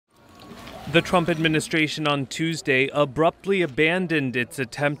The Trump administration on Tuesday abruptly abandoned its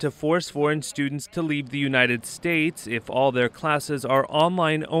attempt to force foreign students to leave the United States if all their classes are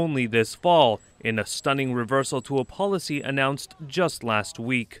online only this fall, in a stunning reversal to a policy announced just last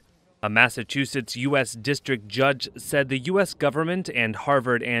week. A Massachusetts U.S. district judge said the U.S. government and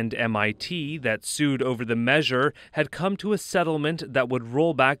Harvard and MIT that sued over the measure had come to a settlement that would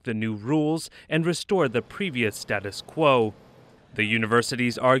roll back the new rules and restore the previous status quo. The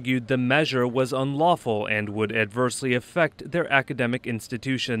universities argued the measure was unlawful and would adversely affect their academic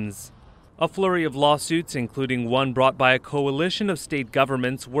institutions. A flurry of lawsuits, including one brought by a coalition of state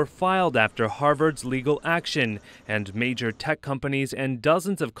governments, were filed after Harvard's legal action, and major tech companies and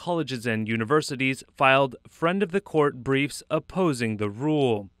dozens of colleges and universities filed friend of the court briefs opposing the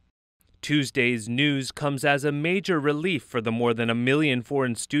rule. Tuesday's news comes as a major relief for the more than 1 million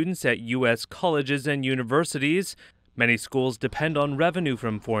foreign students at U.S. colleges and universities. Many schools depend on revenue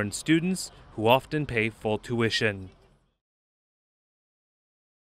from foreign students, who often pay full tuition.